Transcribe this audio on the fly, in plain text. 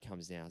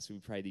times now. So we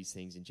pray these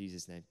things in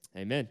Jesus' name.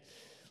 Amen.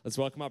 Let's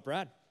welcome up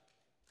Brad.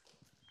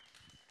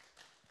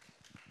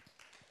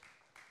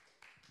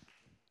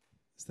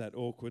 It's that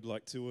awkward,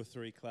 like 2 or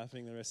 3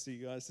 clapping, the rest of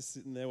you guys just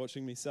sitting there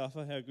watching me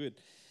suffer. How good.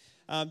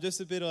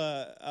 Just a bit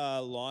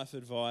of life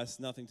advice,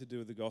 nothing to do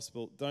with the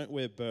gospel. Don't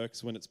wear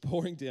Birks when it's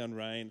pouring down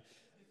rain.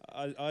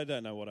 I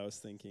don't know what I was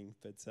thinking,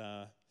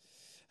 but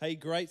hey,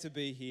 great to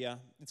be here.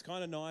 It's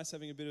kind of nice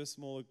having a bit of a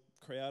smaller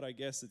crowd, I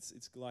guess.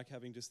 It's like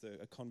having just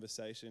a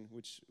conversation,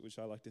 which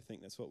I like to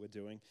think that's what we're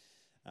doing.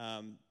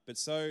 But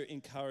so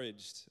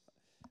encouraged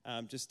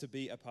just to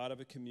be a part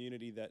of a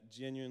community that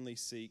genuinely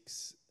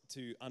seeks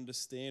to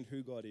understand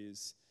who God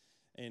is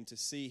and to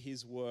see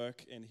his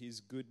work and his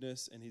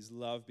goodness and his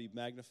love be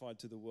magnified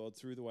to the world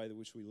through the way in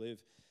which we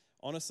live.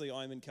 Honestly,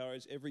 I'm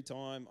encouraged every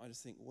time. I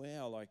just think,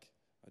 wow, like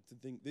I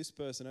think this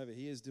person over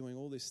here is doing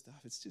all this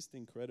stuff. It's just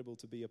incredible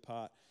to be a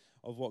part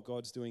of what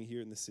God's doing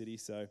here in the city.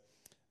 So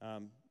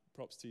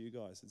props to you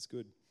guys. It's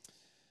good.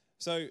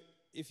 So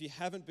if you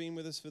haven't been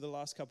with us for the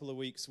last couple of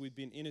weeks, we've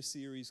been in a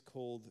series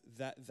called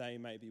That They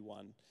May Be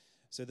One.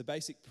 So the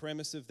basic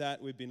premise of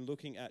that, we've been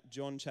looking at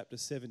John chapter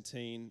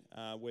 17,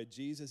 where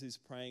Jesus is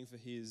praying for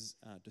his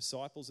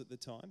disciples at the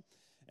time.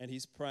 And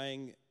he's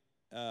praying,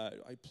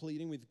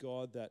 pleading with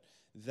God that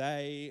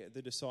they,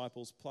 the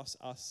disciples, plus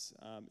us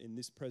in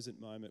this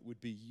present moment, would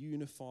be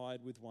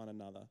unified with one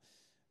another.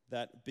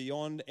 That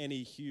beyond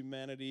any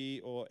humanity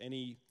or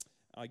any,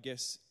 I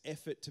guess,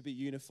 effort to be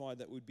unified,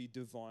 that would be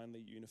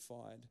divinely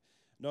unified.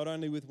 Not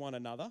only with one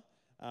another,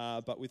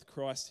 but with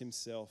Christ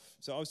himself.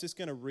 So I was just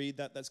going to read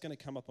that. That's going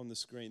to come up on the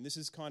screen. This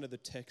is kind of the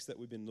text that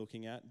we've been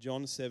looking at,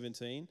 John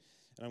 17,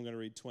 and I'm going to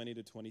read 20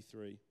 to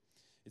 23.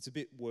 It's a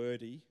bit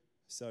wordy,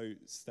 so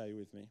stay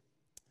with me.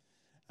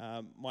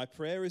 My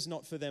prayer is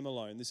not for them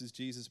alone. This is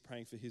Jesus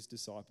praying for his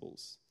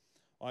disciples.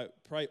 I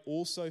pray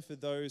also for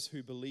those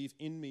who believe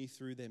in me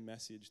through their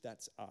message.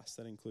 That's us.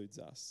 That includes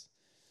us.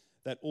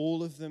 That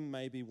all of them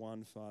may be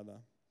one, Father,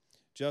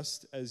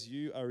 just as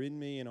you are in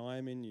me and I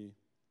am in you.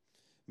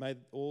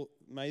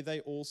 May they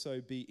also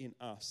be in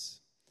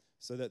us,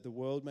 so that the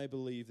world may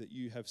believe that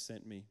you have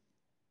sent me.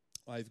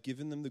 I have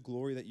given them the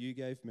glory that you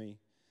gave me,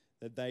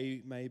 that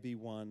they may be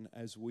one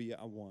as we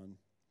are one.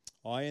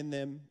 I in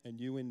them and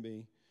you in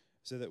me,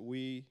 so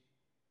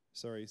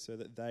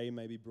that they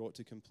may be brought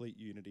to complete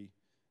unity.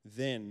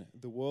 Then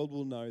the world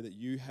will know that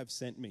you have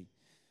sent me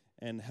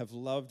and have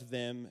loved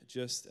them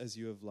just as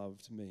you have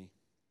loved me.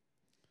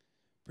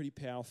 Pretty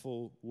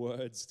powerful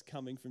words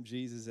coming from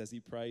Jesus as he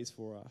prays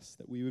for us,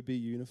 that we would be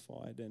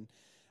unified.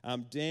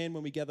 And Dan,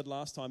 when we gathered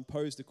last time,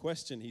 posed a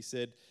question. He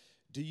said,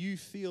 do you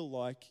feel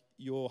like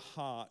your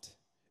heart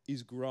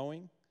is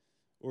growing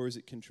or is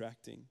it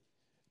contracting?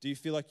 Do you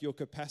feel like your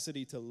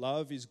capacity to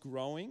love is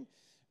growing,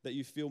 that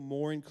you feel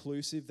more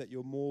inclusive, that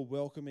you're more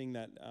welcoming,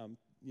 that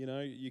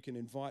you can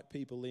invite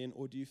people in?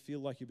 Or do you feel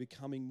like you're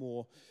becoming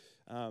more,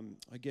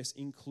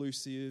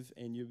 inclusive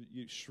and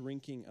you're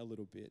shrinking a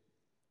little bit?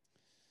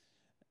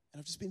 And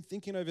I've just been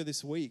thinking over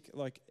this week,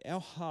 like our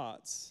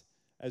hearts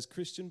as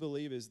Christian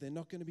believers, they're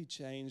not going to be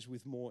changed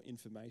with more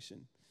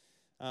information.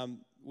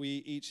 We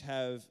each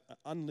have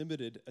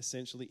unlimited,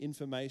 essentially,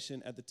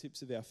 information at the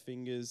tips of our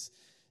fingers.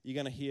 You're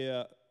going to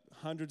hear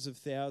hundreds of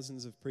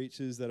thousands of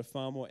preachers that are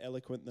far more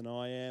eloquent than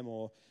I am,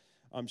 or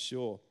I'm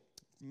sure.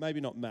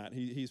 Maybe not Matt,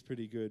 he's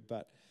pretty good,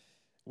 but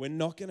we're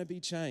not going to be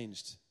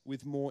changed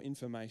with more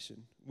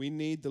information. We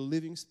need the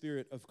living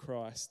Spirit of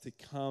Christ to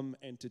come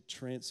and to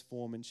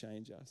transform and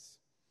change us.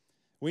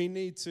 We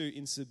need to,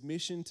 in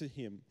submission to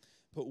him,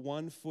 put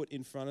one foot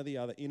in front of the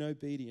other in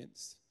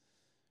obedience,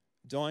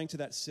 dying to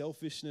that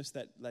selfishness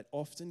that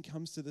often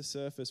comes to the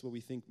surface where we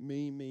think,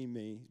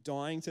 me,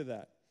 dying to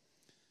that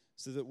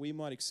so that we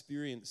might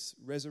experience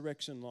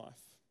resurrection life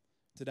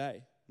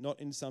today,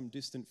 not in some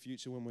distant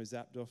future when we're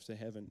zapped off to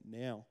heaven.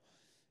 Now,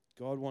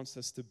 God wants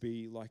us to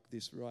be like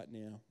this right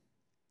now.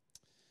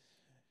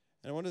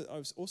 And I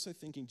was also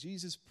thinking,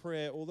 Jesus'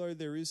 prayer, although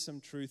there is some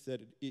truth that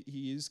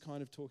he is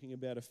kind of talking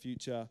about a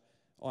future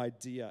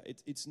idea.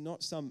 It's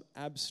not some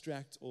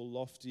abstract or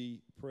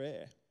lofty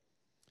prayer.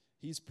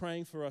 He's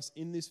praying for us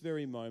in this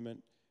very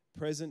moment,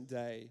 present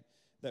day,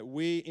 that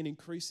we in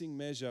increasing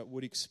measure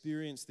would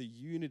experience the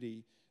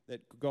unity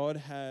that God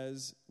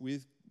has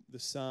with the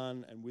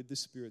Son and with the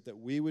Spirit, that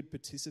we would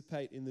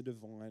participate in the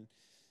divine,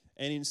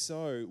 and in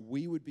so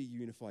we would be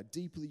unified,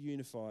 deeply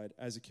unified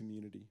as a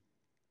community.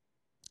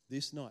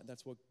 This night,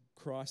 that's what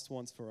Christ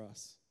wants for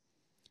us,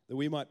 that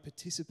we might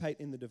participate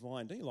in the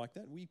divine. Don't you like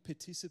that? We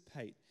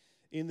participate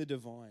in the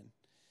divine,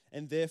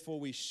 and therefore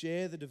we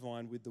share the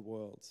divine with the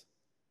world.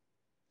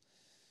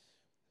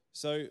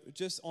 So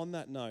just on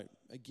that note,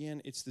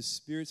 again, it's the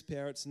Spirit's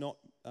power. It's not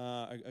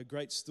a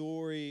great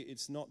story.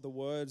 It's not the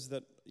words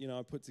that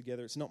I put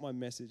together. It's not my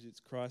message. It's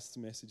Christ's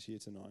message here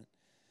tonight.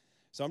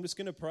 So I'm just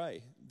going to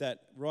pray that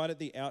right at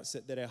the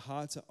outset that our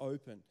hearts are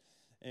open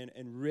and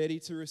ready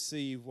to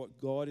receive what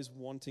God is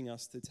wanting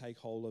us to take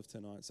hold of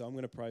tonight. So I'm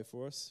going to pray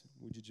for us.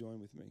 Would you join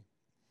with me?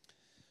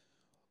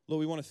 Lord,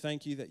 we want to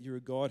thank you that you're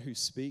a God who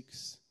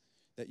speaks,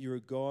 that you're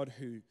a God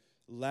who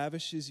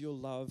lavishes your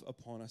love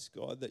upon us,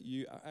 God, that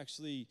you are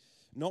actually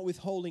not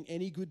withholding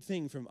any good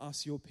thing from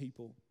us, your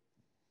people.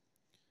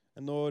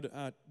 And Lord,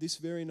 this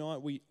very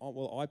night,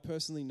 I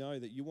personally know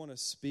that you want to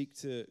speak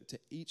to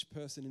each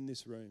person in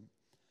this room,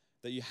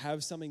 that you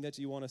have something that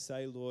you want to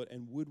say, Lord,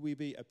 and would we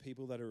be a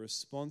people that are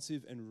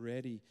responsive and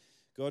ready,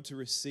 God, to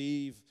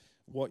receive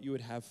what you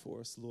would have for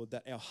us, Lord,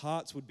 that our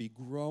hearts would be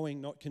growing,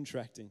 not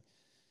contracting.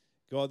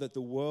 God, that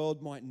the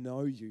world might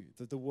know you,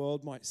 that the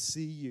world might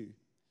see you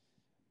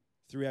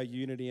through our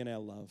unity and our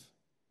love.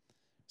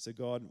 So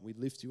God, we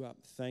lift you up.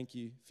 Thank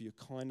you for your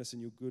kindness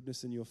and your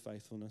goodness and your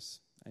faithfulness.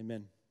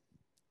 Amen.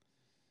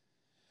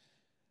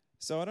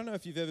 So I don't know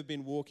if you've ever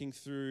been walking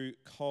through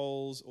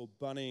Coles or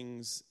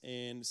Bunnings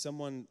and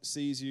someone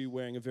sees you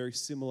wearing a very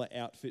similar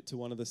outfit to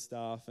one of the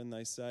staff and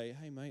they say,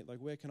 hey mate, like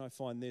where can I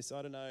find this?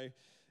 I don't know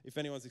if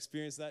anyone's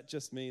experienced that,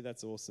 just me,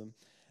 that's awesome.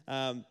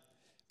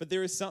 But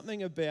there is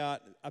something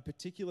about a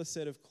particular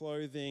set of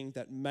clothing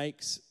that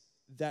makes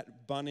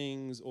that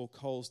Bunnings or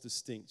Coles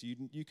distinct.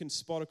 You can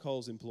spot a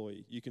Coles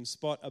employee, you can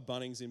spot a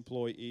Bunnings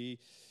employee,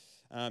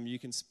 you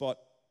can spot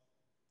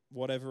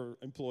whatever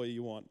employee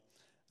you want.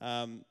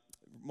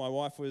 My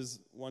wife was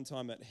one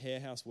time at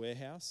Hair House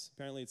Warehouse.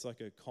 Apparently it's like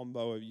a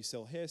combo of you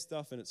sell hair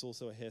stuff and it's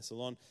also a hair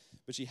salon.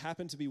 But she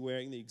happened to be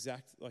wearing the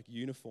exact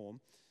uniform.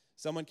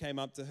 Someone came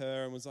up to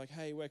her and was like,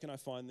 hey, where can I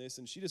find this?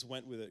 And she just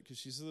went with it because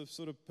she's the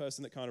sort of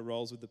person that kind of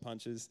rolls with the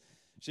punches.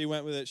 She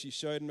went with it. She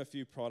showed him a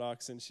few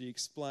products and she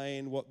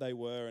explained what they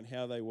were and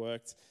how they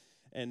worked.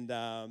 And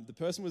the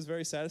person was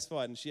very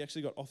satisfied and she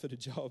actually got offered a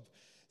job.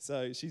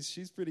 So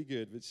she's pretty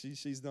good, but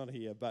she's not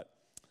here. But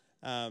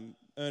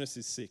Ernest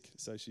is sick,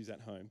 so she's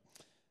at home.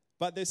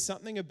 But there's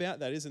something about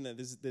that, isn't there?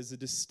 There's a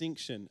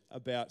distinction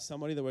about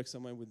somebody that works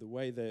somewhere with the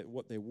way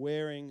what they're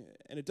wearing.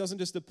 And it doesn't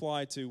just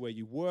apply to where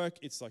you work.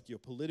 It's like your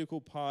political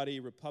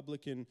party,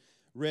 Republican,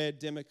 red,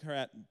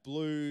 Democrat,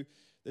 blue.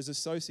 There's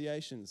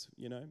associations,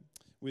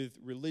 with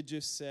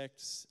religious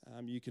sects.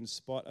 You can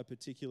spot a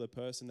particular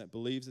person that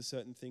believes a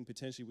certain thing,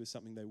 potentially with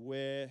something they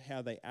wear,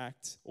 how they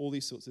act, all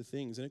these sorts of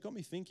things. And it got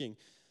me thinking,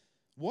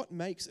 what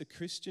makes a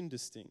Christian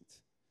distinct?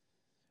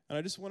 And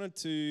I just wanted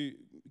to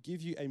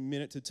give you a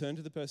minute to turn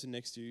to the person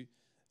next to you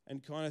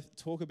and kind of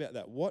talk about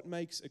that. What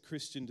makes a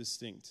Christian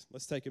distinct?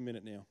 Let's take a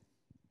minute now.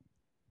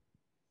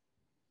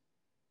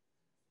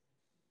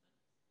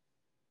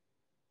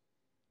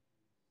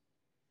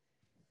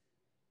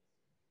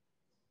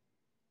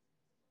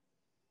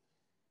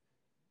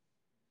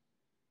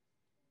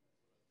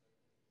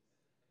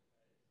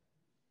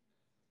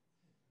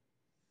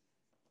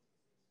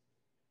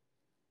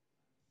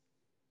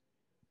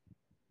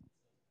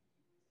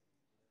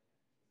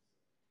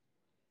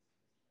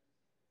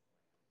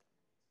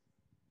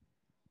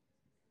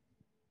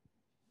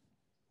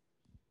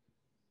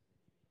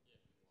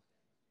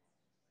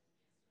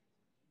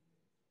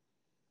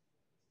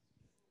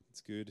 It's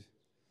good.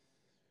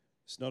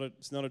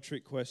 It's not a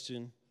trick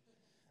question.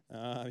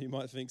 You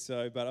might think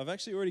so, but I've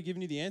actually already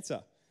given you the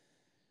answer.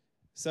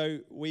 So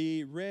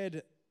we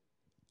read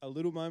a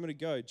little moment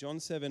ago, John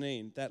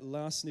 17, that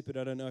last snippet,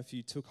 I don't know if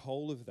you took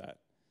hold of that.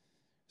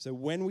 So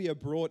when we are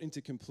brought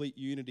into complete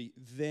unity,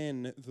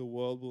 then the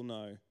world will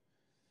know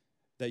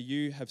that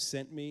you have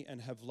sent me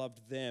and have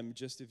loved them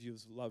just as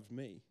you've loved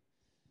me.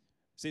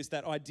 See, it's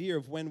that idea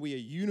of when we are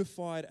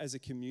unified as a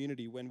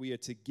community, when we are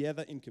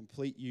together in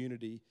complete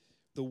unity,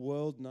 the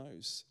world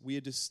knows. We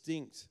are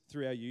distinct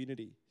through our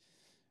unity.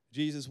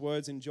 Jesus'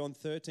 words in John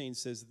 13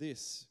 says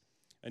this,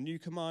 a new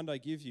command I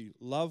give you,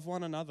 love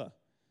one another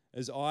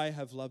as I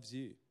have loved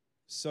you.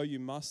 So you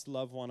must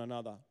love one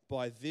another.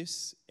 By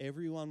this,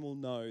 everyone will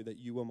know that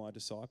you are my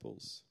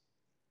disciples.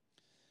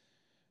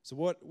 So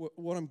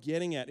what I'm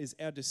getting at is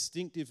our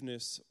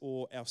distinctiveness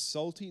or our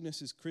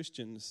saltiness as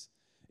Christians,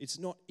 it's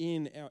not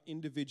in our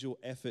individual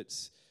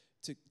efforts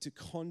to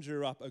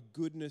conjure up a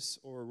goodness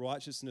or a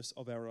righteousness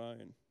of our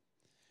own.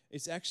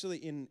 It's actually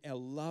in our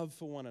love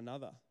for one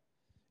another.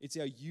 It's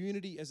our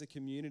unity as a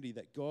community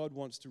that God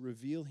wants to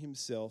reveal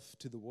himself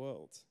to the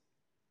world.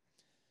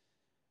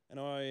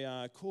 And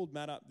I called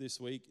Matt up this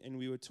week and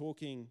we were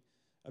talking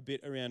a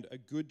bit around a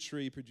good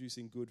tree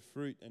producing good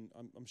fruit. And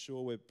I'm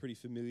sure we're pretty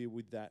familiar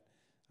with that,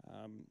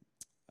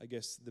 I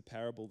guess, the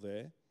parable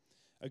there.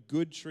 A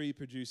good tree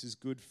produces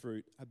good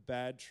fruit. A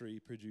bad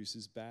tree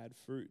produces bad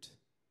fruit.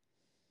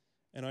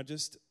 And I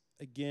just,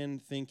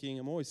 again,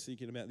 I'm always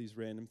thinking about these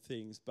random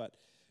things, but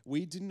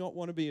we do not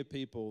want to be a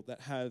people that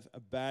have a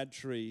bad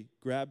tree,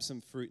 grab some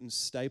fruit and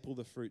staple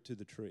the fruit to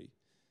the tree,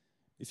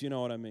 if you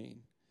know what I mean.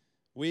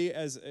 We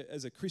as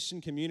a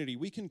Christian community,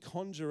 we can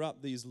conjure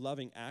up these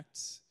loving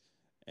acts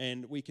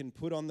and we can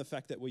put on the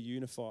fact that we're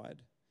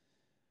unified.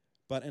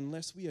 But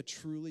unless we are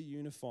truly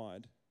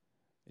unified,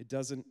 it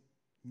doesn't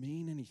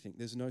mean anything.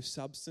 There's no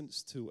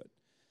substance to it.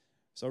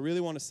 So I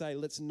really want to say,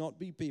 let's not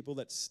be people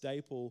that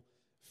staple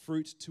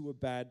fruit to a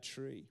bad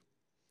tree.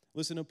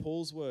 Listen to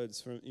Paul's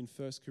words in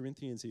 1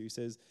 Corinthians here. He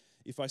says,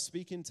 if I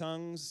speak in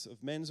tongues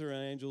of men's or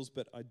angels,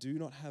 but I do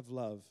not have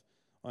love,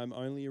 I am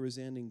only a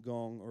resounding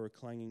gong or a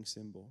clanging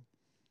cymbal.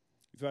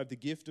 if I have the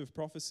gift of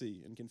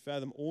prophecy and can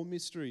fathom all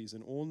mysteries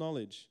and all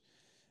knowledge,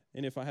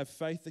 and if I have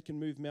faith that can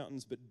move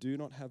mountains but do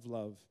not have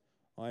love,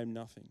 I am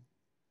nothing.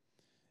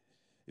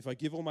 If I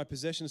give all my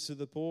possessions to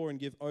the poor and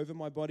give over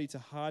my body to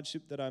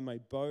hardship that I may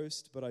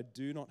boast, but I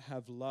do not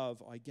have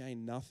love, I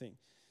gain nothing.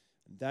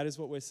 And that is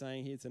what we're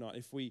saying here tonight.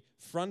 If we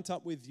front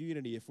up with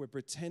unity, if we're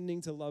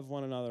pretending to love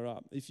one another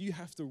up, if you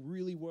have to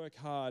really work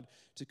hard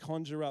to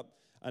conjure up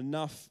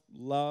enough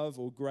love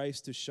or grace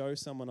to show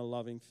someone a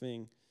loving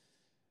thing,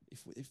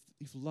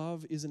 if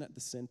love isn't at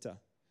the center,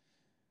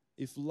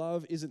 if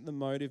love isn't the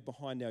motive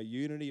behind our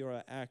unity or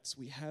our acts,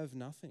 we have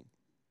nothing.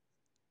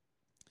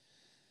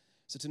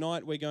 So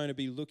tonight we're going to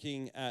be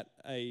looking at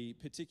a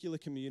particular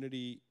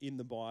community in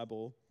the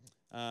Bible.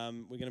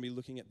 We're going to be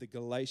looking at the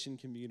Galatian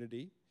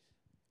community,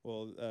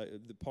 or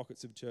the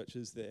pockets of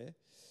churches there.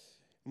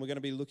 And we're going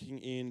to be looking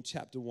in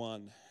chapter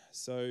 1.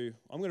 So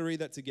I'm going to read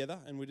that together,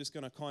 and we're just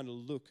going to kind of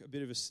look, a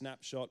bit of a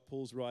snapshot.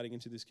 Paul's writing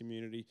into this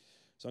community.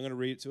 So I'm going to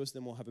read it to us,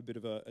 then we'll have a bit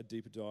of a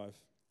deeper dive.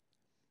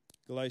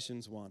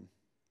 Galatians 1.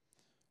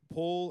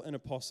 Paul, an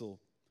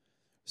apostle,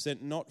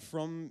 sent not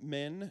from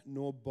men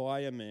nor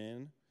by a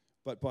man,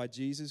 but by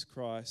Jesus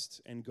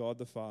Christ and God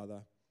the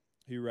Father,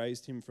 who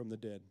raised him from the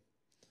dead.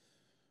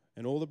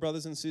 And all the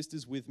brothers and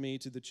sisters with me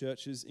to the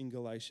churches in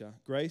Galatia,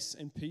 grace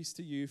and peace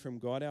to you from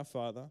God our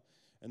Father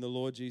and the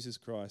Lord Jesus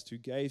Christ, who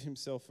gave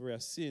himself for our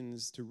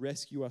sins to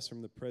rescue us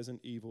from the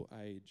present evil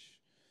age,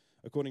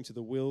 according to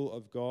the will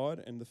of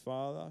God and the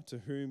Father, to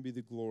whom be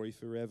the glory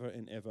forever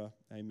and ever.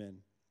 Amen.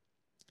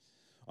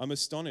 I'm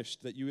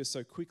astonished that you are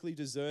so quickly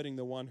deserting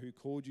the one who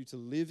called you to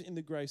live in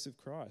the grace of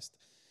Christ,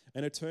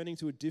 and are turning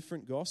to a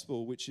different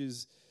gospel, which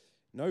is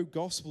no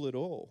gospel at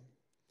all.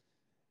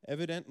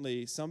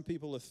 Evidently, some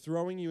people are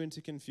throwing you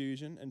into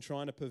confusion and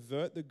trying to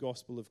pervert the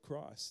gospel of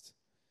Christ.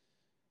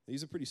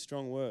 These are pretty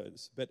strong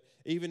words, but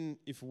even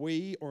if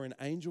we or an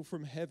angel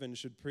from heaven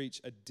should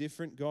preach a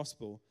different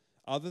gospel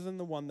other than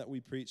the one that we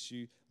preach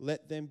you,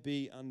 let them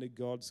be under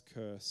God's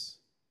curse.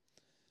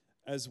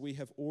 As we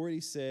have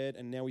already said,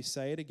 and now we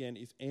say it again,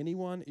 if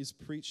anyone is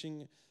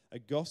preaching a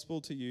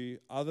gospel to you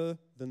other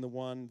than the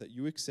one that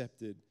you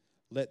accepted,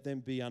 let them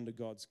be under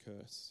God's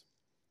curse.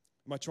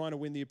 Am I trying to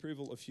win the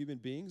approval of human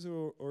beings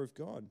or of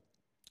God?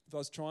 If I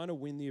was trying to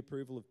win the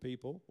approval of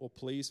people or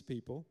please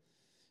people,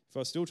 if I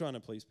was still trying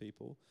to please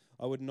people,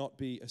 I would not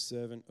be a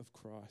servant of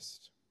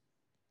Christ.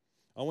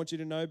 I want you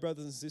to know,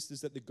 brothers and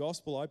sisters, that the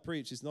gospel I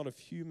preach is not of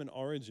human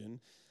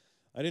origin.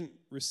 I didn't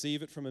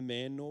receive it from a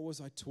man, nor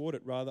was I taught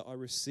it. Rather, I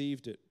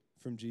received it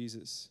from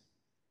Jesus.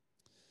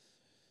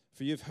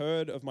 For you've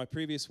heard of my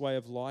previous way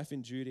of life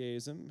in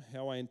Judaism,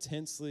 how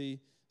intensely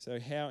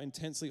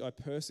I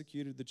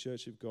persecuted the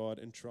church of God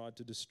and tried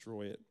to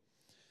destroy it.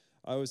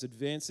 I was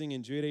advancing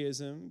in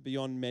Judaism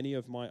beyond many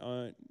of my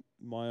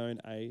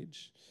own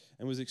age,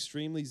 and was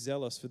extremely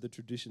zealous for the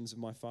traditions of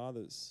my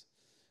fathers.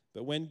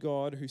 But when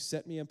God, who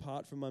set me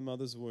apart from my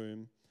mother's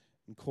womb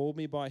and called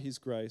me by his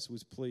grace,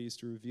 was pleased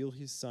to reveal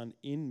his Son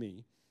in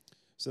me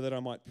so that I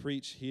might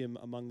preach him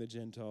among the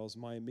Gentiles,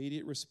 my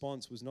immediate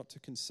response was not to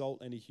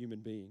consult any human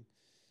being.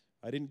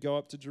 I didn't go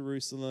up to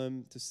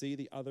Jerusalem to see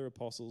the other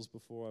apostles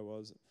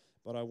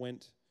but I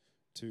went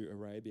to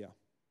Arabia.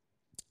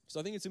 So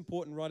I think it's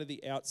important right at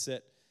the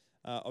outset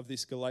of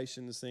this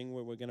Galatians thing,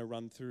 where we're going to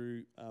run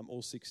through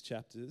all 6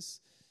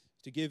 chapters,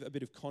 to give a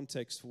bit of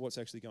context for what's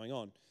actually going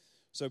on.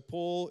 So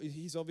Paul,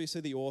 he's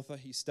obviously the author.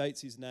 He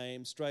states his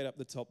name straight up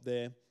the top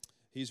there.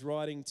 He's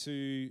writing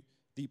to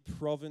the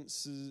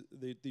provinces,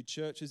 the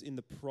churches in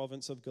the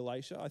province of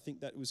Galatia. I think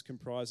that was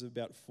comprised of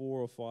about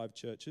 4 or 5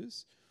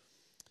 churches.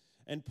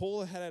 And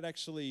Paul had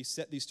actually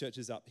set these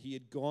churches up. He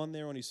had gone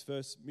there on his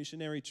first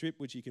missionary trip,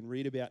 which you can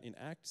read about in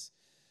Acts.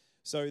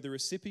 So the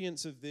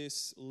recipients of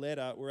this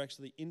letter were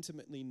actually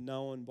intimately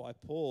known by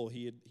Paul.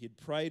 He had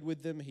prayed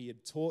with them. He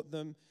had taught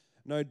them.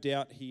 No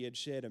doubt he had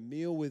shared a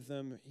meal with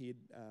them. He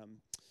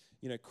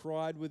had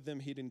cried with them.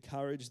 He'd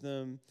encouraged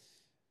them.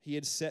 He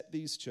had set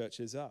these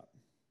churches up.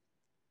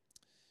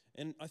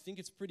 And I think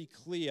it's pretty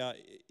clear,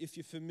 if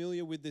you're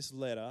familiar with this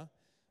letter,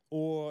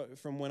 or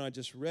from when I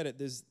just read it,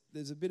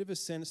 there's a bit of a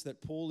sense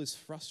that Paul is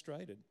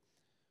frustrated,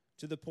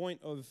 to the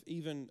point of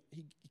even,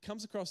 he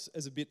comes across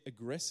as a bit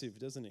aggressive,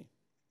 doesn't he?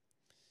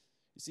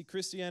 You see,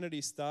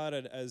 Christianity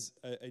started as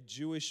a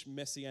Jewish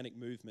messianic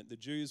movement. The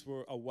Jews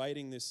were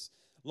awaiting this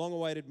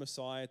long-awaited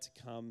Messiah to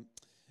come.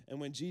 And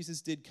when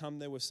Jesus did come,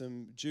 there were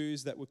some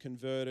Jews that were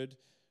converted,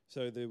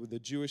 so there were the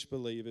Jewish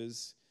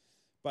believers,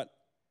 but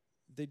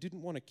they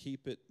didn't want to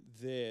keep it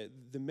there.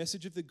 The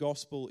message of the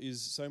gospel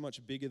is so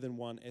much bigger than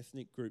one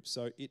ethnic group,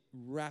 so it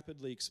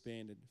rapidly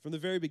expanded. From the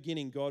very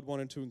beginning, God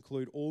wanted to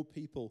include all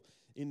people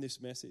in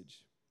this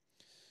message.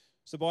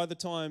 So by the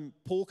time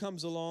Paul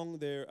comes along,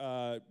 there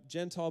are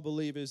Gentile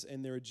believers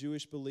and there are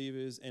Jewish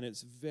believers, and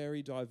it's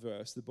very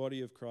diverse. The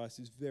body of Christ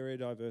is very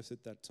diverse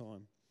at that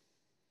time.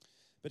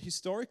 But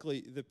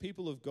historically, the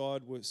people of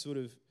God were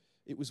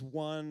it was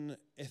one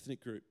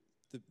ethnic group.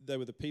 They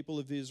were the people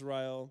of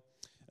Israel,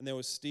 and they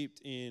were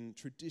steeped in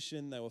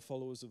tradition. They were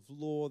followers of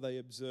law. They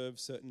observed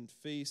certain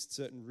feasts,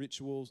 certain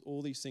rituals,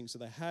 all these things. So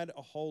they had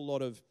a whole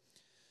lot of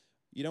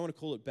you don't want to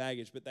call it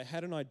baggage, but they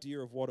had an idea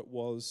of what it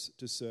was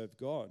to serve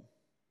God.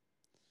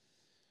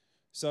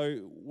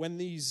 So when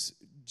these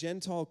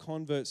Gentile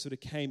converts sort of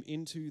came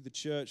into the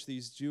church,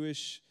 these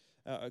Jewish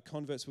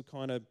converts were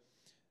kind of,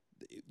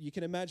 you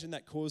can imagine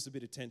that caused a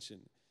bit of tension.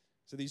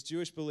 So these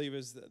Jewish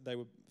believers, they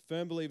were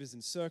firm believers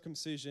in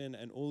circumcision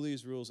and all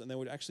these rules, and they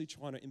were actually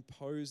trying to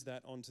impose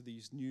that onto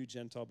these new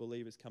Gentile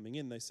believers coming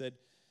in. They said,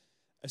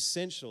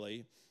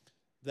 essentially,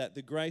 that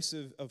the grace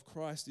of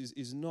Christ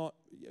is not,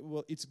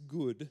 well, it's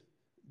good,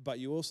 but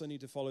you also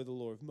need to follow the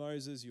law of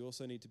Moses. You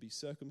also need to be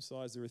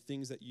circumcised. There are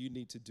things that you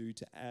need to do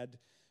to add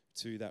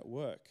to that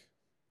work.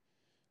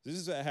 This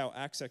is how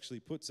Acts actually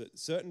puts it.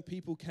 Certain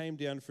people came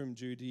down from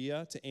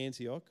Judea to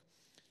Antioch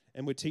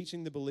and were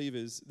teaching the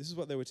believers, this is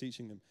what they were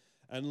teaching them: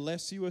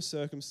 unless you are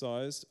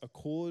circumcised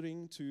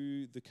according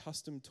to the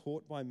custom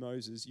taught by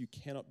Moses, you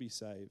cannot be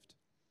saved.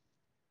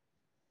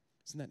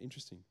 Isn't that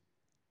interesting?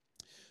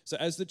 So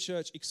as the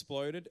church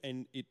exploded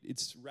and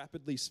it's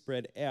rapidly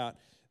spread out,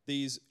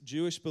 these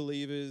Jewish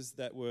believers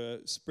that were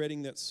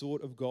spreading that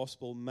sort of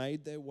gospel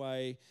made their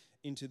way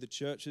into the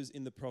churches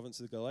in the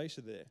province of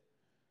Galatia there.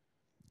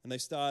 And they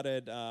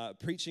started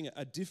preaching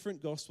a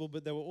different gospel,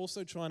 but they were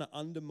also trying to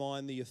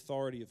undermine the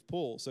authority of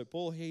Paul. So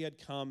Paul, he had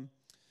come,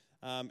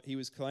 he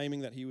was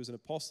claiming that he was an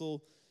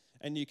apostle,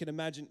 and you can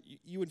imagine,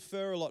 you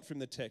infer a lot from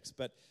the text,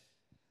 but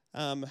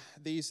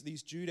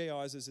these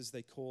Judaizers, as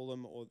they call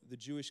them, or the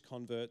Jewish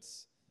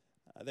converts,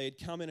 they had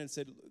come in and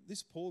said,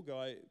 this Paul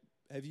guy,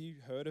 have you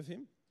heard of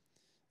him?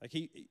 Like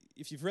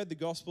if you've read the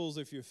Gospels,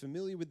 if you're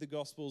familiar with the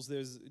Gospels,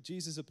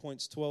 Jesus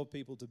appoints 12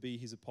 people to be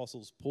his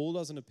apostles. Paul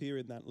doesn't appear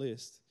in that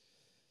list.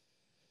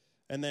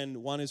 And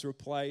then one is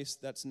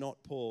replaced, that's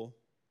not Paul.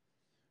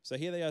 So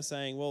here they are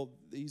saying, well,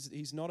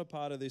 he's not a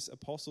part of this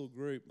apostle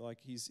group. Like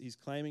he's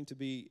claiming to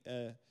be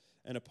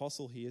an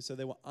apostle here. So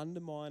they were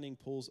undermining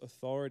Paul's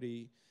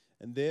authority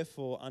and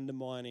therefore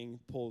undermining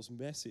Paul's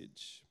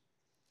message.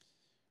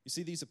 You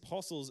see, these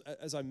apostles,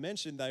 as I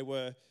mentioned, they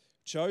were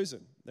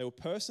chosen. They were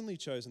personally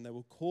chosen. They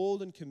were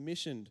called and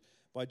commissioned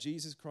by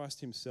Jesus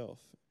Christ himself.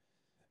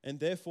 And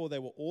therefore, they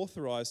were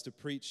authorized to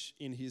preach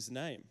in his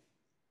name.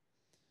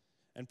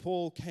 And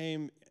Paul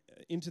came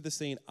into the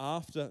scene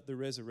after the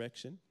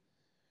resurrection.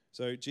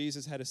 So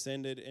Jesus had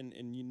ascended,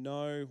 and you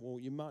know, or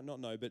you might not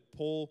know, but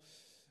Paul,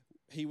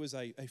 he was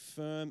a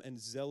firm and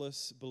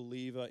zealous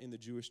believer in the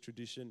Jewish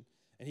tradition.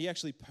 And he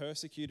actually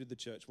persecuted the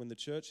church. When the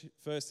church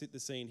first hit the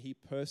scene, he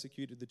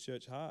persecuted the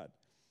church hard.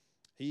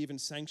 He even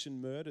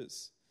sanctioned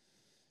murders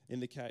in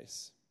the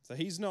case. So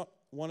he's not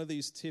one of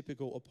these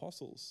typical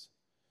apostles.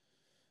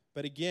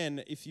 But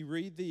again, if you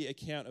read the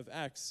account of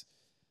Acts,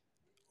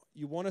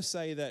 you want to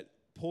say that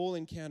Paul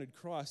encountered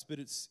Christ, but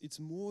it's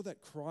more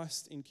that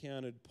Christ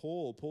encountered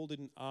Paul. Paul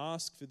didn't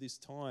ask for this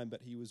time,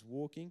 but he was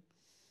walking.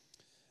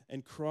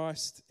 And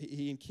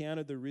he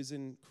encountered the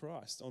risen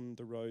Christ on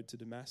the road to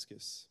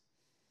Damascus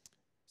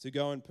to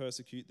go and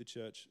persecute the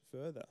church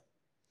further.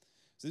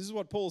 So this is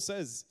what Paul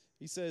says.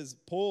 He says,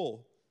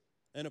 Paul,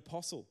 an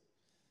apostle.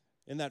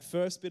 In that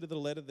first bit of the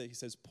letter there, he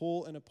says,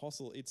 Paul, an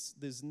apostle.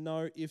 There's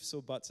no ifs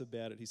or buts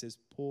about it. He says,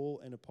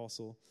 Paul, an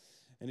apostle.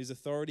 And his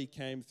authority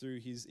came through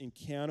his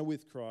encounter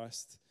with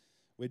Christ,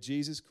 where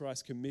Jesus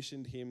Christ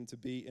commissioned him to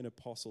be an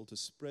apostle, to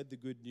spread the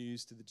good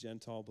news to the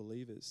Gentile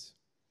believers.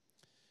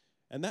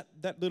 And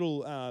that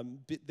little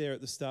bit there at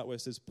the start where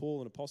it says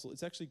Paul, an apostle,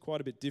 it's actually quite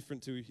a bit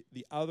different to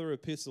the other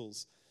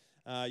epistles.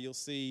 You'll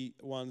see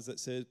ones that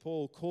says,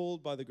 Paul,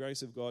 called by the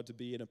grace of God to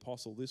be an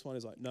apostle. This one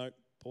is like, no,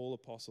 Paul,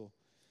 apostle.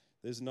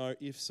 There's no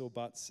ifs or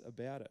buts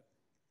about it.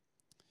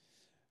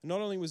 And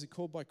not only was he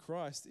called by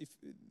Christ, if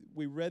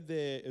we read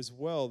there as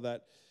well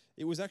that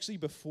it was actually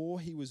before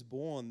he was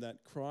born that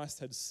Christ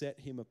had set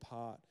him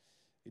apart.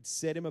 It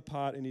set him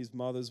apart in his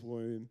mother's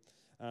womb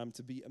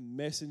to be a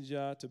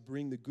messenger, to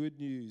bring the good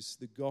news,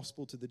 the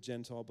gospel to the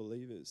Gentile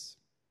believers.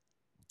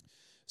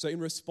 So in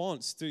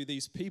response to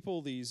these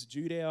people, these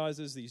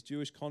Judaizers, these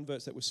Jewish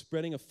converts that were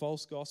spreading a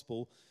false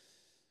gospel,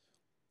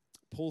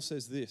 Paul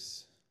says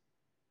this,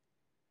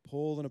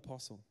 Paul, an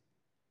apostle.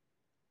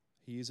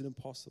 He is an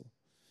apostle.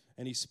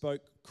 And he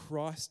spoke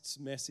Christ's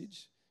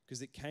message,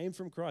 because it came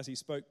from Christ. He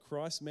spoke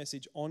Christ's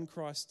message on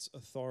Christ's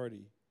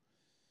authority.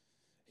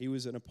 He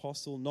was an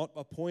apostle not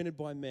appointed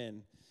by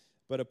men,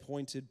 but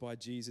appointed by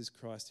Jesus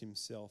Christ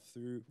himself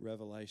through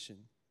revelation.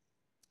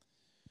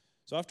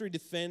 So after he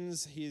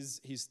defends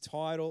his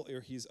title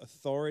or his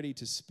authority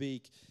to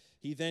speak,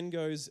 he then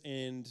goes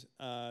and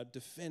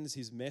defends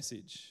his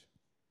message.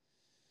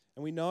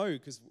 And we know,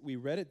 because we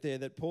read it there,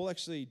 that Paul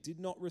actually did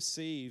not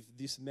receive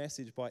this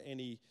message by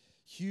any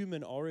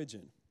human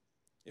origin.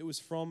 It was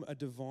from a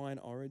divine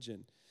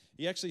origin.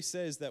 He actually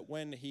says that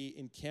when he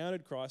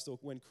encountered Christ, or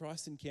when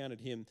Christ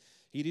encountered him,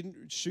 he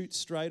didn't shoot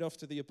straight off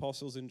to the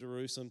apostles in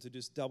Jerusalem to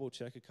just double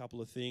check a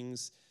couple of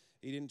things.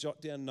 He didn't jot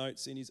down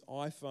notes in his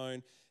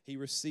iPhone. He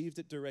received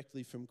it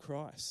directly from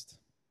Christ.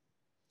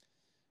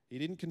 He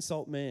didn't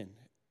consult man.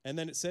 And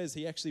then it says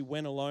he actually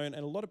went alone.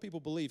 And a lot of people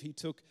believe he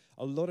took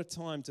a lot of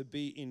time to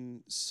be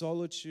in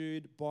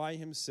solitude by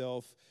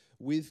himself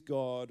with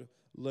God,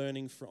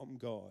 learning from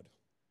God.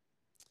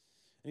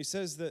 And he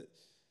says that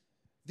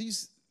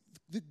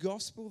the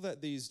gospel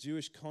that these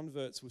Jewish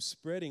converts were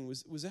spreading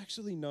was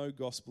actually no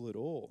gospel at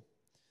all.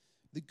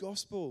 The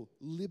gospel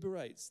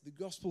liberates. The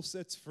gospel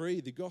sets free.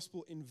 The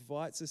gospel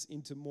invites us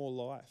into more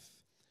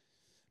life.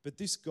 But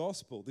this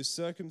gospel, this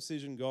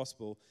circumcision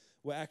gospel,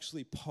 were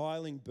actually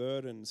piling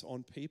burdens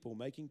on people,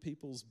 making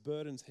people's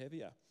burdens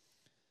heavier.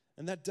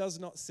 And that does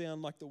not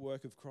sound like the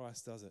work of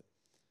Christ, does it?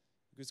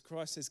 Because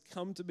Christ says,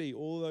 "Come to me,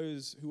 all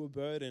those who are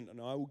burdened, and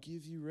I will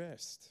give you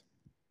rest."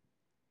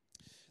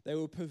 They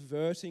were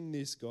perverting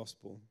this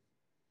gospel,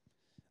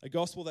 a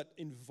gospel that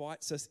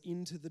invites us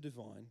into the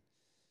divine,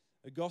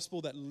 a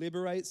gospel that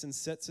liberates and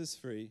sets us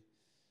free,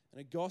 and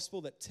a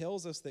gospel that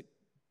tells us that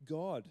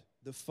God,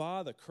 the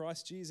Father,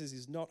 Christ Jesus,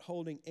 is not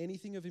holding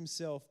anything of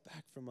himself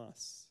back from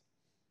us.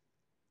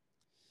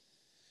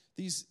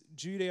 These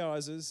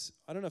Judaizers,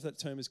 I don't know if that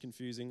term is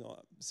confusing.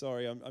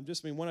 Sorry,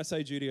 when I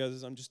say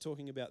Judaizers, I'm just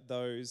talking about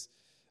those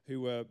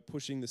who were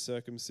pushing the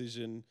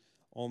circumcision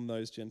on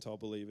those Gentile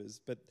believers.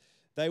 But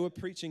they were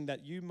preaching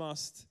that you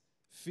must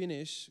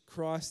finish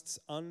Christ's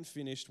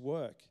unfinished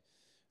work,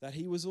 that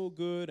he was all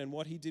good and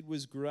what he did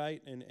was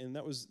great and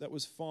that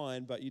was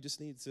fine, but you just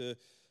need to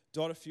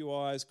dot a few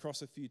I's,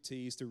 cross a few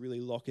T's to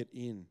really lock it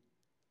in.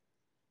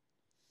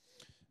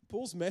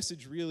 Paul's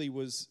message really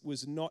was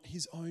not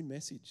his own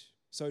message,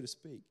 so to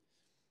speak.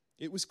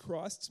 It was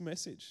Christ's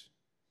message.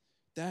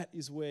 That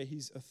is where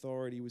his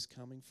authority was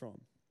coming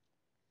from.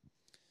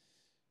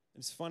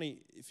 It's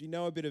funny, if you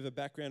know a bit of a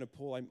background of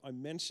Paul, I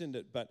mentioned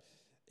it, but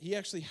he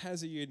actually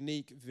has a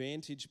unique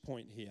vantage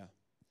point here.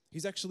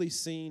 He's actually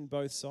seen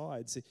both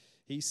sides.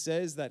 He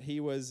says that he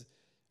was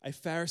a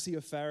Pharisee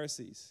of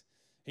Pharisees.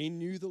 He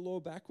knew the law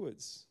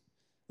backwards.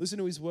 Listen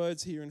to his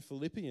words here in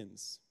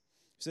Philippians.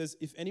 He says,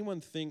 "If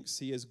anyone thinks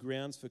he has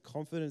grounds for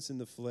confidence in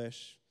the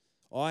flesh,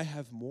 I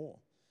have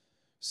more.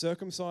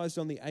 Circumcised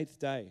on the 8th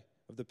day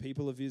of the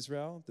people of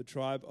Israel, the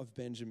tribe of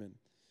Benjamin,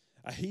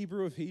 a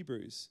Hebrew of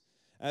Hebrews,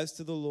 as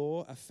to the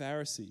law, a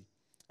Pharisee,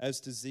 as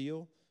to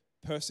zeal,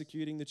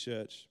 persecuting the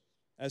church,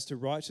 as to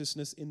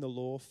righteousness in the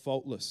law,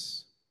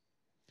 faultless.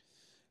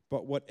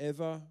 But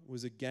whatever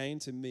was a gain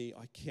to me,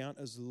 I count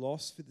as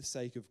loss for the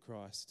sake of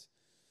Christ.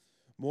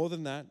 More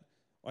than that,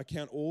 I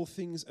count all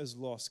things as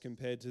loss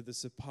compared to the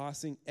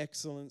surpassing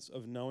excellence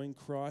of knowing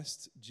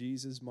Christ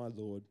Jesus my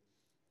Lord,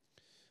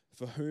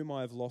 for whom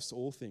I have lost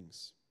all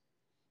things."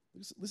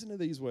 Listen to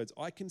these words.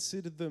 "I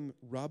considered them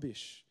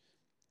rubbish,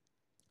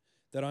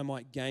 that I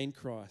might gain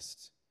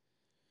Christ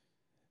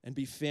and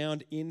be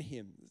found in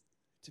him,"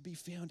 to be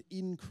found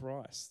in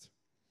Christ,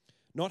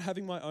 "not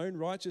having my own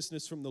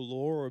righteousness from the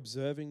law or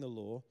observing the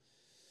law,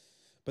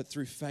 but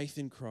through faith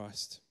in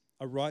Christ,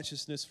 a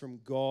righteousness from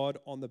God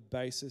on the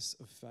basis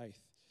of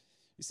faith."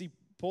 You see,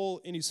 Paul,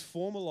 in his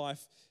former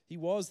life, he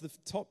was the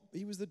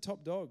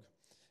top dog.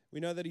 We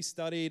know that he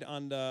studied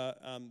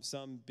under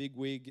some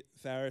bigwig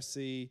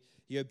Pharisee.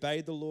 He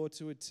obeyed the law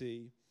to a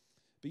T.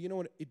 But you know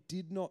what? It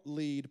did not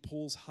lead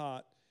Paul's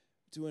heart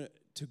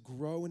to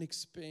grow and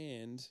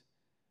expand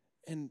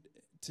and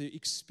to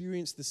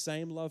experience the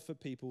same love for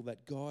people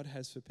that God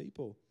has for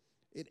people.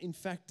 It, in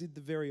fact, did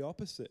the very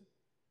opposite.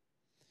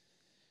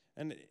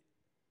 And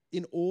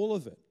in all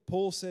of it,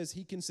 Paul says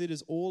he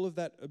considers all of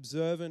that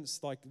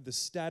observance, like the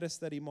status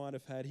that he might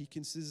have had, he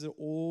considers it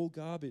all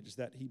garbage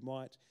that he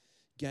might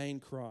gain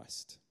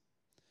Christ.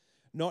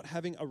 Not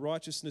having a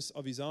righteousness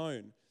of his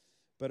own,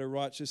 but a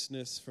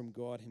righteousness from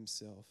God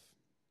himself.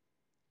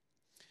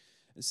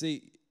 And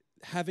see,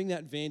 having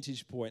that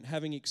vantage point,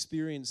 having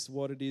experienced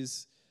what it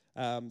is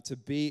to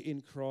be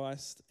in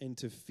Christ and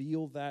to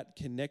feel that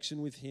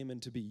connection with him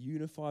and to be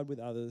unified with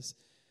others,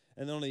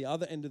 and then on the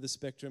other end of the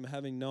spectrum,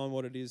 having known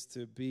what it is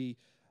to be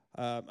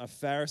a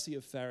Pharisee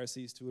of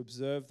Pharisees, to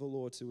observe the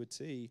law to a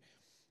T,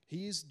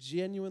 he is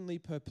genuinely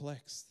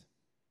perplexed.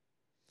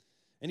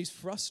 And he's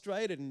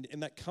frustrated,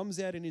 and that comes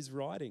out in his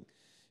writing.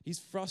 He's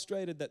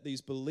frustrated that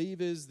these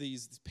believers,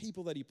 these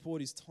people that he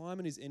poured his time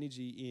and his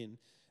energy in,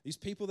 these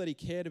people that he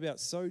cared about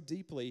so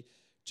deeply,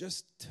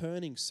 just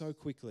turning so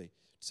quickly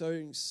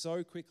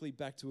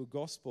back to a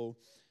gospel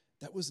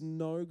that was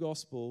no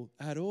gospel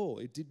at all.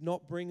 It did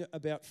not bring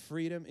about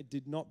freedom. It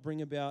did not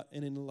bring about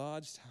an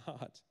enlarged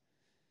heart.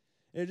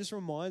 And it just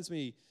reminds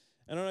me,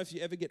 I don't know if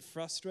you ever get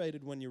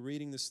frustrated when you're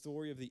reading the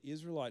story of the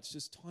Israelites,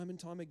 just time and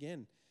time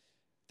again.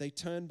 They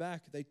turn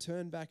back.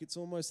 It's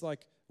almost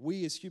like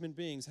we as human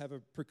beings have a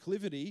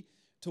proclivity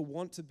to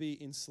want to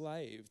be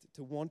enslaved,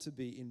 to want to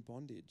be in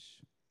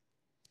bondage.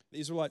 The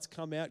Israelites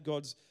come out,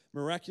 God's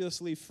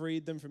miraculously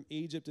freed them from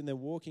Egypt and they're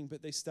walking,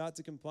 but they start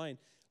to complain,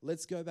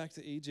 let's go back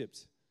to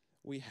Egypt.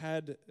 We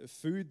had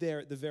food there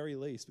at the very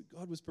least, but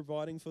God was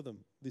providing for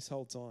them this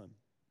whole time.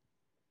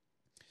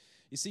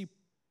 You see,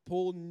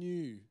 Paul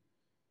knew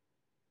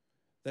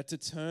that to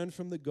turn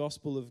from the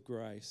gospel of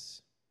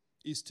grace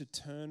is to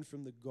turn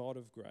from the God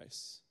of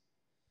grace.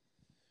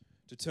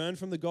 To turn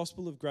from the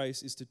gospel of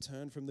grace is to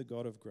turn from the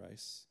God of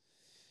grace.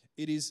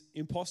 It is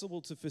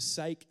impossible to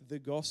forsake the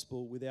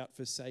gospel without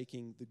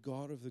forsaking the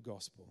God of the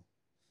gospel.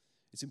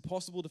 It's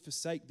impossible to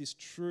forsake this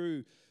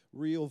true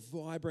real,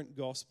 vibrant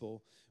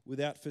gospel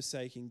without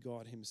forsaking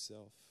God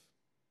himself.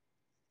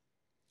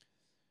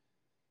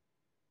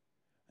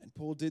 And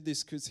Paul did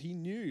this because he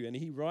knew, and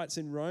he writes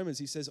in Romans,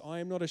 he says, I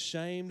am not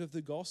ashamed of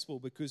the gospel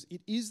because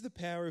it is the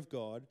power of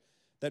God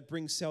that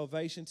brings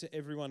salvation to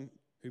everyone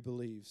who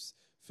believes,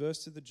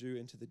 first to the Jew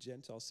and to the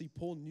Gentile. See,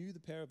 Paul knew the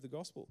power of the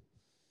gospel,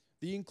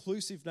 the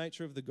inclusive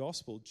nature of the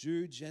gospel,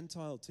 Jew,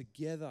 Gentile,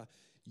 together,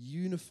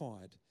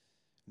 unified.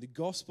 The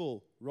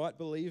gospel, right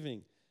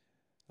believing,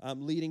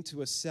 leading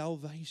to a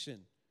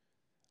salvation,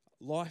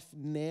 life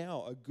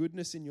now, a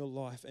goodness in your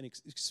life, an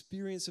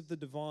experience of the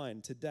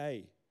divine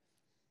today,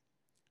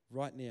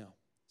 right now.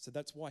 So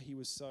that's why he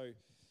was so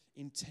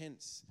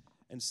intense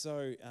and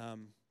so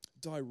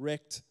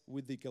direct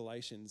with the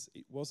Galatians.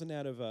 It wasn't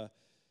out of an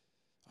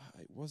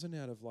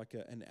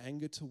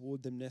anger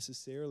toward them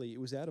necessarily. It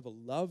was out of a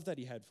love that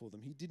he had for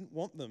them. He didn't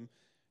want them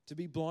to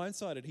be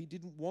blindsided. He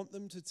didn't want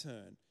them to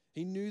turn.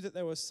 He knew that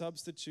they were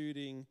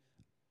substituting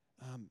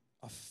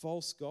a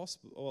false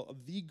gospel, or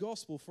the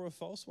gospel for a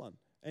false one.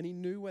 And he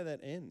knew where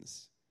that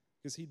ends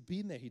because he'd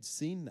been there. He'd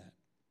seen that.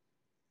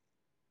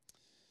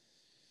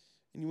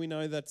 And we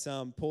know that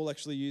Paul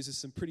actually uses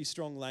some pretty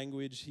strong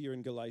language here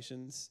in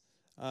Galatians.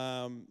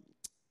 I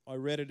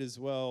read it as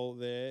well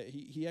there.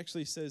 He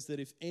actually says that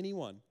if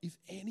anyone,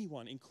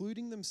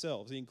 including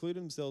themselves, he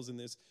included themselves in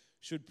this,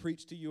 should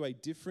preach to you a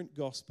different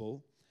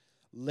gospel,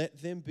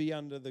 let them be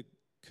under the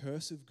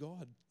curse of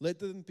God. Let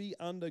them be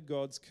under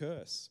God's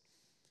curse.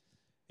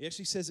 He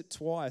actually says it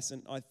twice,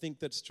 and I think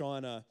that's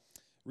trying to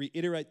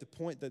reiterate the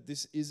point that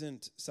this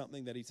isn't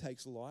something that he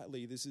takes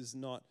lightly. This is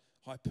not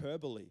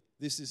hyperbole.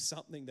 This is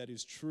something that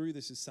is true.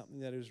 This is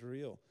something that is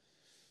real.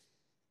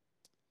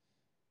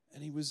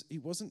 And he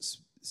wasn't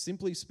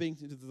simply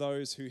speaking to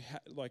those who,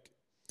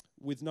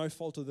 with no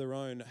fault of their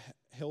own,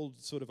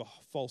 held sort of a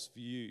false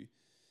view.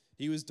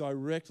 He was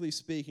directly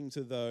speaking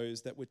to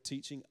those that were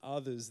teaching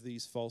others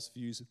these false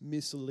views,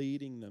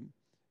 misleading them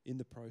in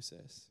the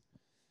process.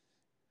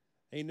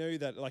 He knew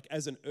that,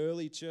 as an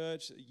early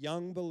church,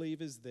 young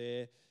believers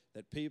there,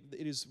 that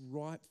it is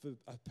right for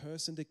a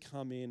person to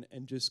come in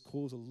and just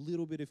cause a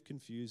little bit of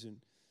confusion,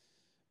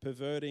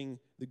 perverting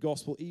the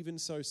gospel even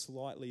so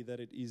slightly that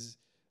it is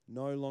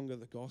no longer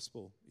the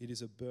gospel. It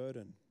is a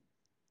burden.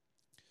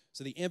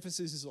 So the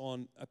emphasis is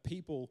on a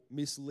people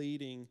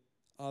misleading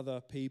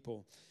other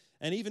people.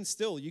 And even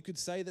still, you could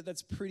say that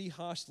that's pretty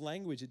harsh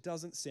language. It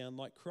doesn't sound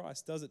like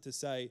Christ, does it, to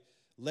say,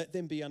 let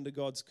them be under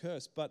God's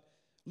curse. But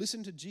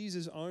listen to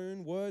Jesus'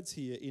 own words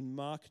here in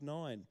Mark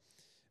 9,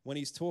 when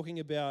he's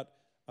talking about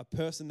a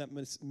person that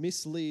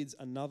misleads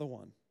another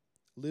one,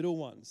 little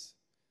ones,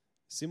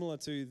 similar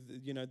to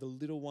the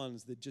little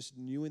ones that just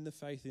new in the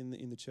faith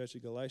in the church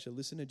of Galatia.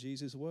 Listen to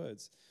Jesus'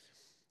 words.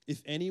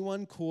 If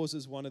anyone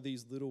causes one of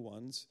these little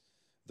ones,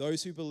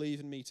 those who believe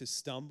in me, to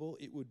stumble,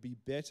 it would be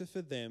better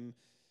for them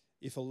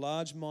if a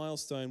large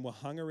millstone were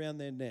hung around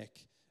their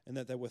neck and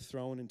that they were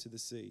thrown into the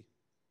sea.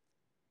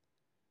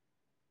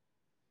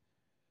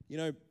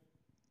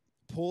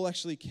 Paul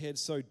actually cared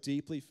so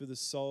deeply for the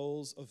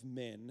souls of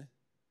men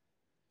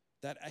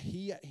that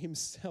he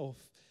himself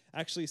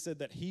actually said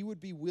that he would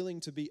be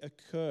willing to be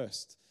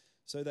accursed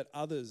so that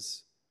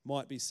others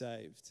might be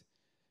saved.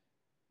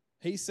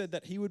 He said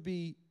that he would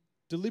be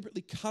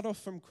deliberately cut off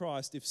from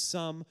Christ if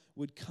some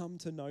would come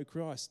to know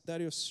Christ.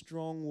 That are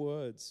strong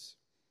words.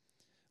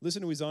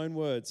 Listen to his own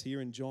words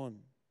here in John.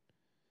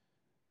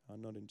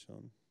 Not in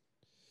John.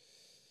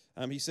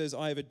 He says,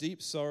 I have a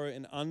deep sorrow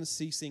and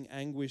unceasing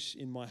anguish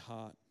in my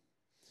heart.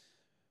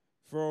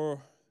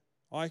 For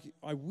I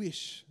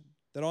wish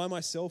that I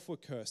myself were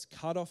cursed,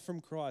 cut off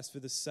from Christ for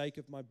the sake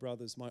of my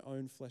brothers, my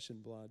own flesh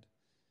and blood.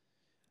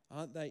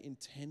 Aren't they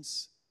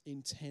intense,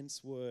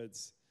 intense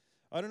words?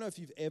 I don't know if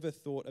you've ever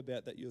thought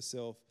about that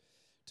yourself,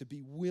 to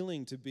be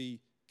willing to be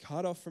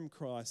cut off from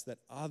Christ that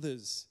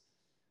others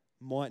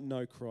might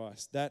know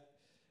Christ. That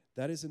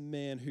is a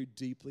man who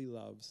deeply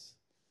loves.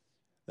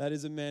 That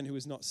is a man who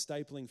is not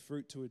stapling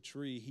fruit to a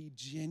tree. He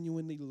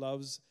genuinely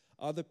loves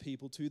other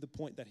people to the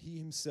point that he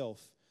himself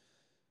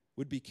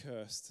would be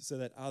cursed so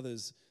that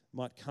others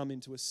might come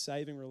into a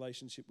saving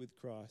relationship with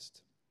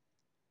Christ.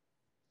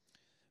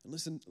 And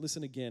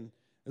listen again.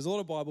 There's a lot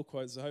of Bible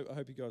quotes. I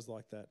hope you guys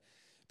like that.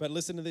 But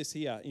listen to this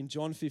here in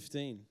John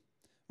 15.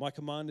 My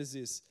command is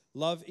this: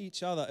 love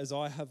each other as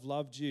I have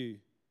loved you.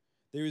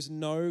 There is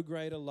no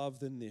greater love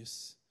than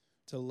this,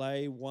 to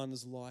lay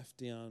one's life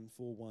down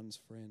for one's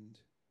friend.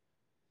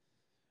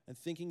 And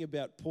thinking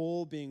about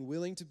Paul being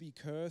willing to be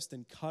cursed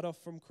and cut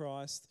off from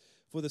Christ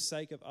for the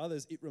sake of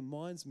others, it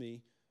reminds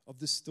me of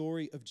the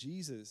story of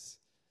Jesus.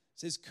 It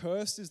says,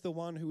 cursed is the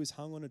one who is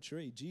hung on a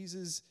tree.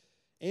 Jesus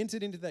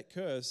entered into that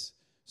curse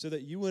so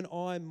that you and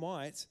I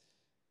might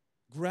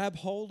grab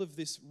hold of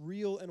this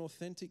real and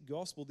authentic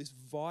gospel, this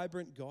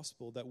vibrant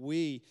gospel, that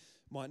we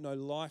might know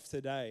life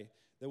today,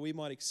 that we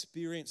might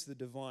experience the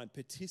divine,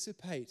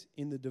 participate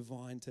in the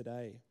divine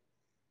today.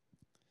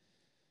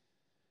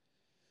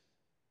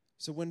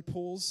 So when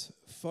Paul's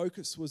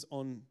focus was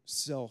on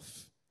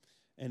self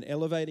and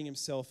elevating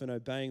himself and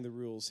obeying the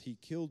rules, he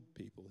killed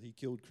people. He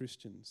killed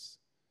Christians.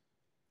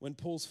 When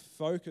Paul's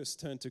focus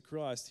turned to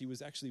Christ, he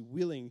was actually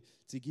willing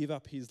to give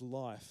up his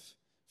life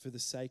for the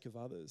sake of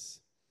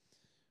others.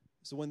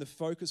 So when the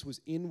focus was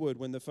inward,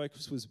 when the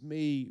focus was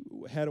me,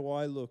 how do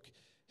I look?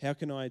 How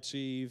can I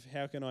achieve?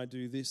 How can I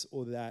do this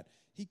or that?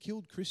 He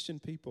killed Christian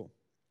people.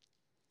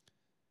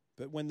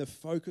 But when the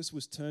focus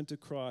was turned to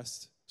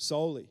Christ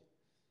solely,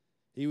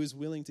 he was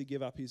willing to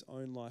give up his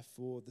own life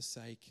for the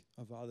sake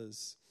of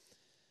others.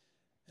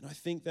 And I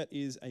think that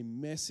is a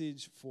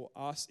message for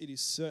us. It is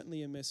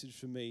certainly a message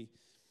for me.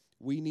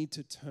 We need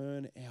to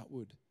turn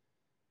outward.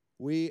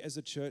 We as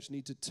a church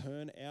need to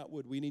turn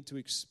outward. We need to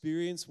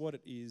experience what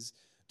it is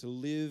to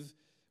live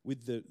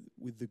with the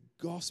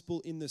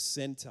gospel in the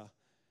center,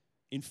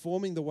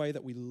 informing the way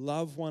that we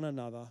love one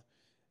another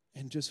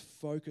and just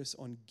focus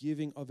on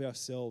giving of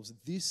ourselves.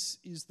 This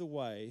is the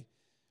way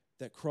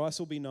that Christ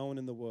will be known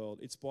in the world.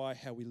 It's by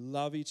how we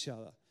love each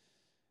other.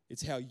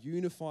 It's how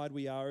unified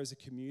we are as a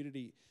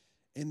community.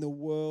 And the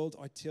world,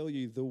 I tell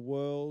you, the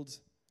world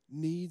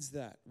needs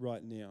that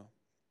right now.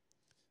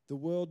 The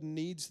world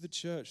needs the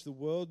church. The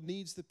world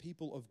needs the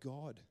people of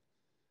God.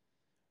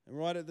 And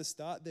right at the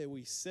start there,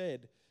 we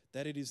said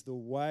that it is the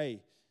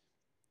way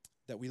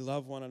that we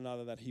love one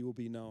another that he will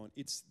be known.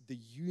 It's the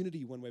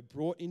unity. When we're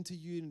brought into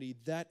unity,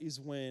 that is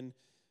when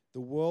the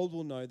world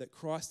will know that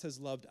Christ has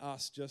loved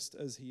us just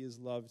as he has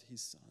loved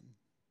his son.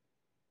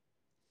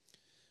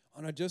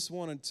 And I just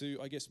wanted to,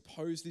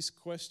 pose this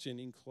question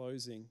in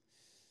closing.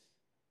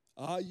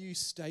 Are you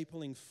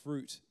stapling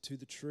fruit to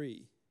the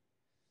tree?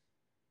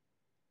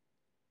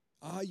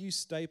 Are you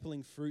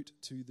stapling fruit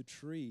to the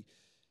tree?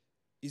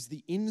 Is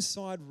the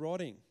inside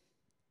rotting,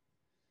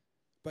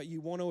 but you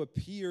want to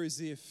appear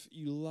as if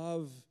you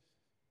love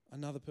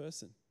another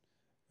person?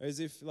 As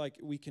if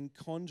we can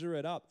conjure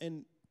it up.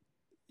 And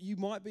you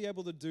might be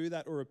able to do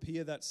that or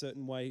appear that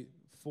certain way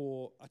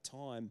for a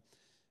time,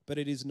 but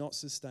it is not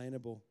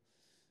sustainable.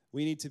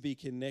 We need to be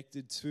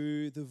connected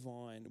to the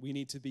vine. We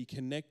need to be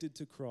connected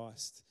to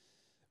Christ.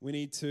 We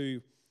need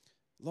to,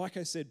 like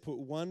I said, put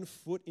one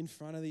foot in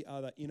front of the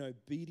other in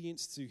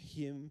obedience to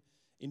him,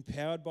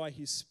 empowered by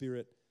his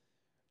Spirit,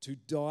 to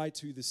die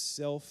to the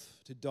self,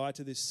 to die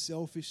to this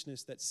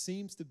selfishness that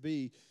seems to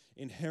be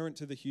inherent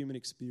to the human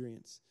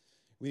experience.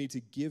 We need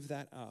to give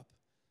that up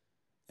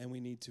and we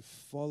need to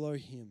follow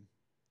him.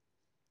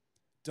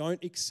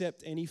 Don't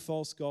accept any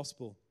false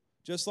gospel.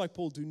 Just like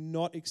Paul, do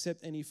not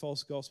accept any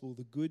false gospel.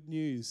 The good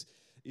news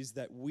is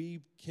that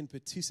we can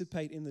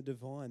participate in the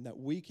divine, that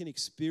we can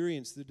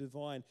experience the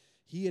divine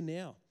here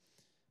now,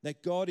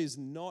 that God is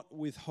not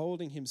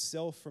withholding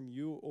himself from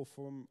you or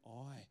from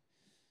I.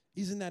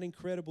 Isn't that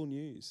incredible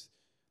news?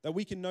 That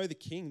we can know the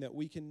King, that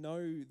we can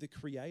know the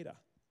Creator.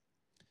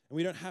 And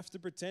we don't have to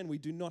pretend. We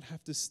do not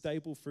have to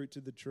staple fruit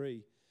to the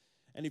tree.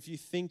 And if you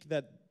think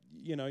that,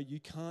 you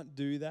can't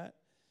do that,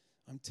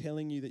 I'm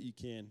telling you that you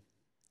can.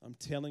 I'm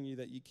telling you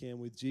that you can.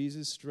 With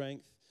Jesus'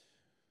 strength,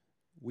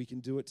 we can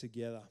do it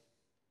together.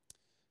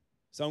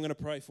 So I'm going to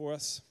pray for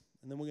us,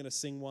 and then we're going to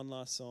sing one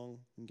last song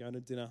and go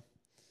to dinner.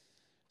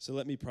 So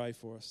let me pray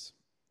for us.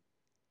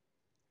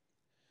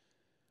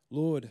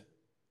 Lord,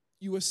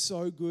 you are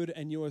so good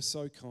and you are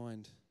so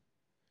kind.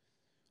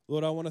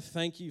 Lord, I want to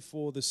thank you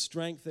for the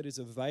strength that is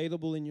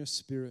available in your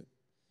Spirit.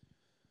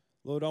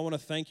 Lord, I want to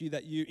thank you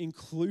that you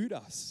include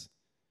us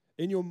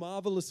in your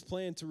marvelous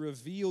plan to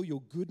reveal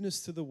your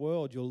goodness to the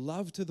world, your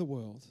love to the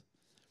world.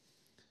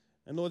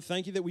 And Lord,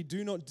 thank you that we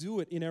do not do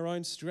it in our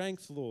own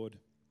strength, Lord.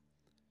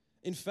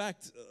 In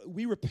fact,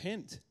 we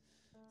repent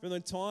from the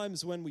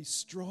times when we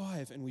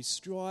strive and we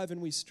strive and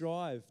we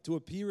strive to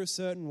appear a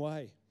certain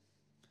way.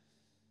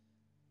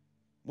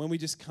 When we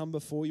just come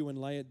before you and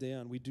lay it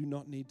down, we do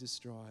not need to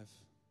strive.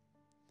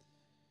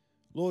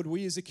 Lord,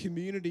 we as a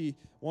community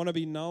want to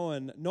be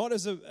known not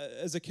as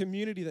a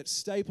community that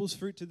staples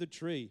fruit to the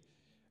tree,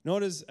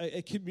 not as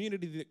a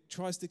community that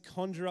tries to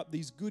conjure up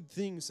these good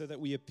things so that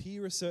we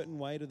appear a certain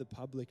way to the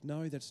public.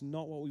 No, that's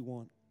not what we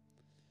want.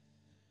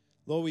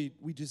 Lord,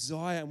 we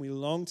desire and we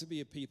long to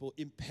be a people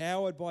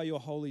empowered by your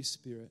Holy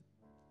Spirit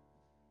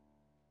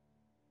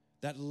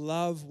that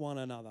love one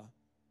another.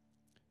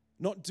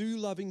 Not do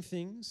loving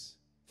things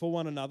for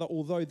one another,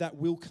 although that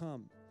will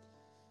come.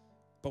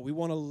 But we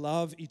want to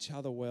love each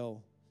other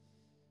well.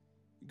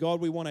 God,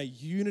 we want a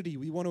unity.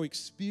 We want to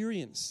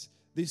experience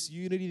this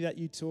unity that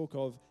you talk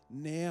of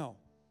now,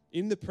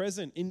 in the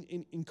present,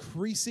 in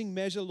increasing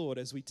measure, Lord,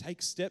 as we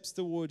take steps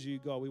towards you,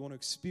 God. We want to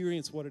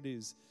experience what it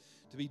is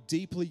to be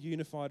deeply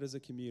unified as a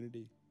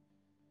community,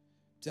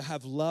 to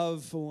have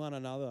love for one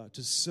another,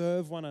 to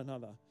serve one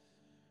another,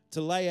 to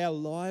lay our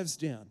lives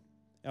down,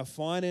 our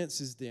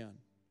finances down,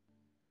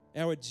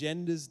 our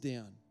agendas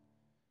down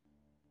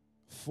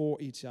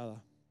for each other.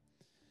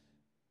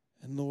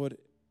 And Lord,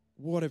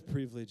 what a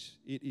privilege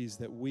it is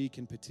that we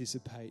can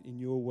participate in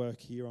your work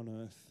here on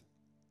earth.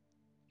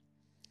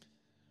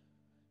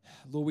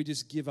 Lord, we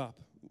just give up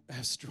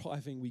our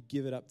striving. We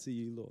give it up to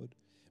you, Lord.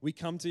 We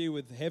come to you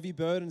with heavy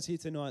burdens here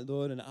tonight,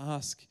 Lord, and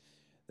ask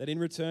that in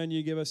return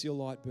you give us your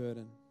light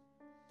burden.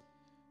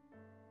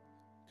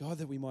 God,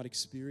 that we might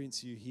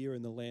experience you here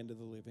in the land of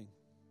the living.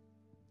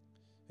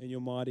 in your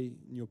mighty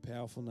and your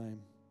powerful name.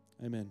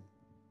 Amen.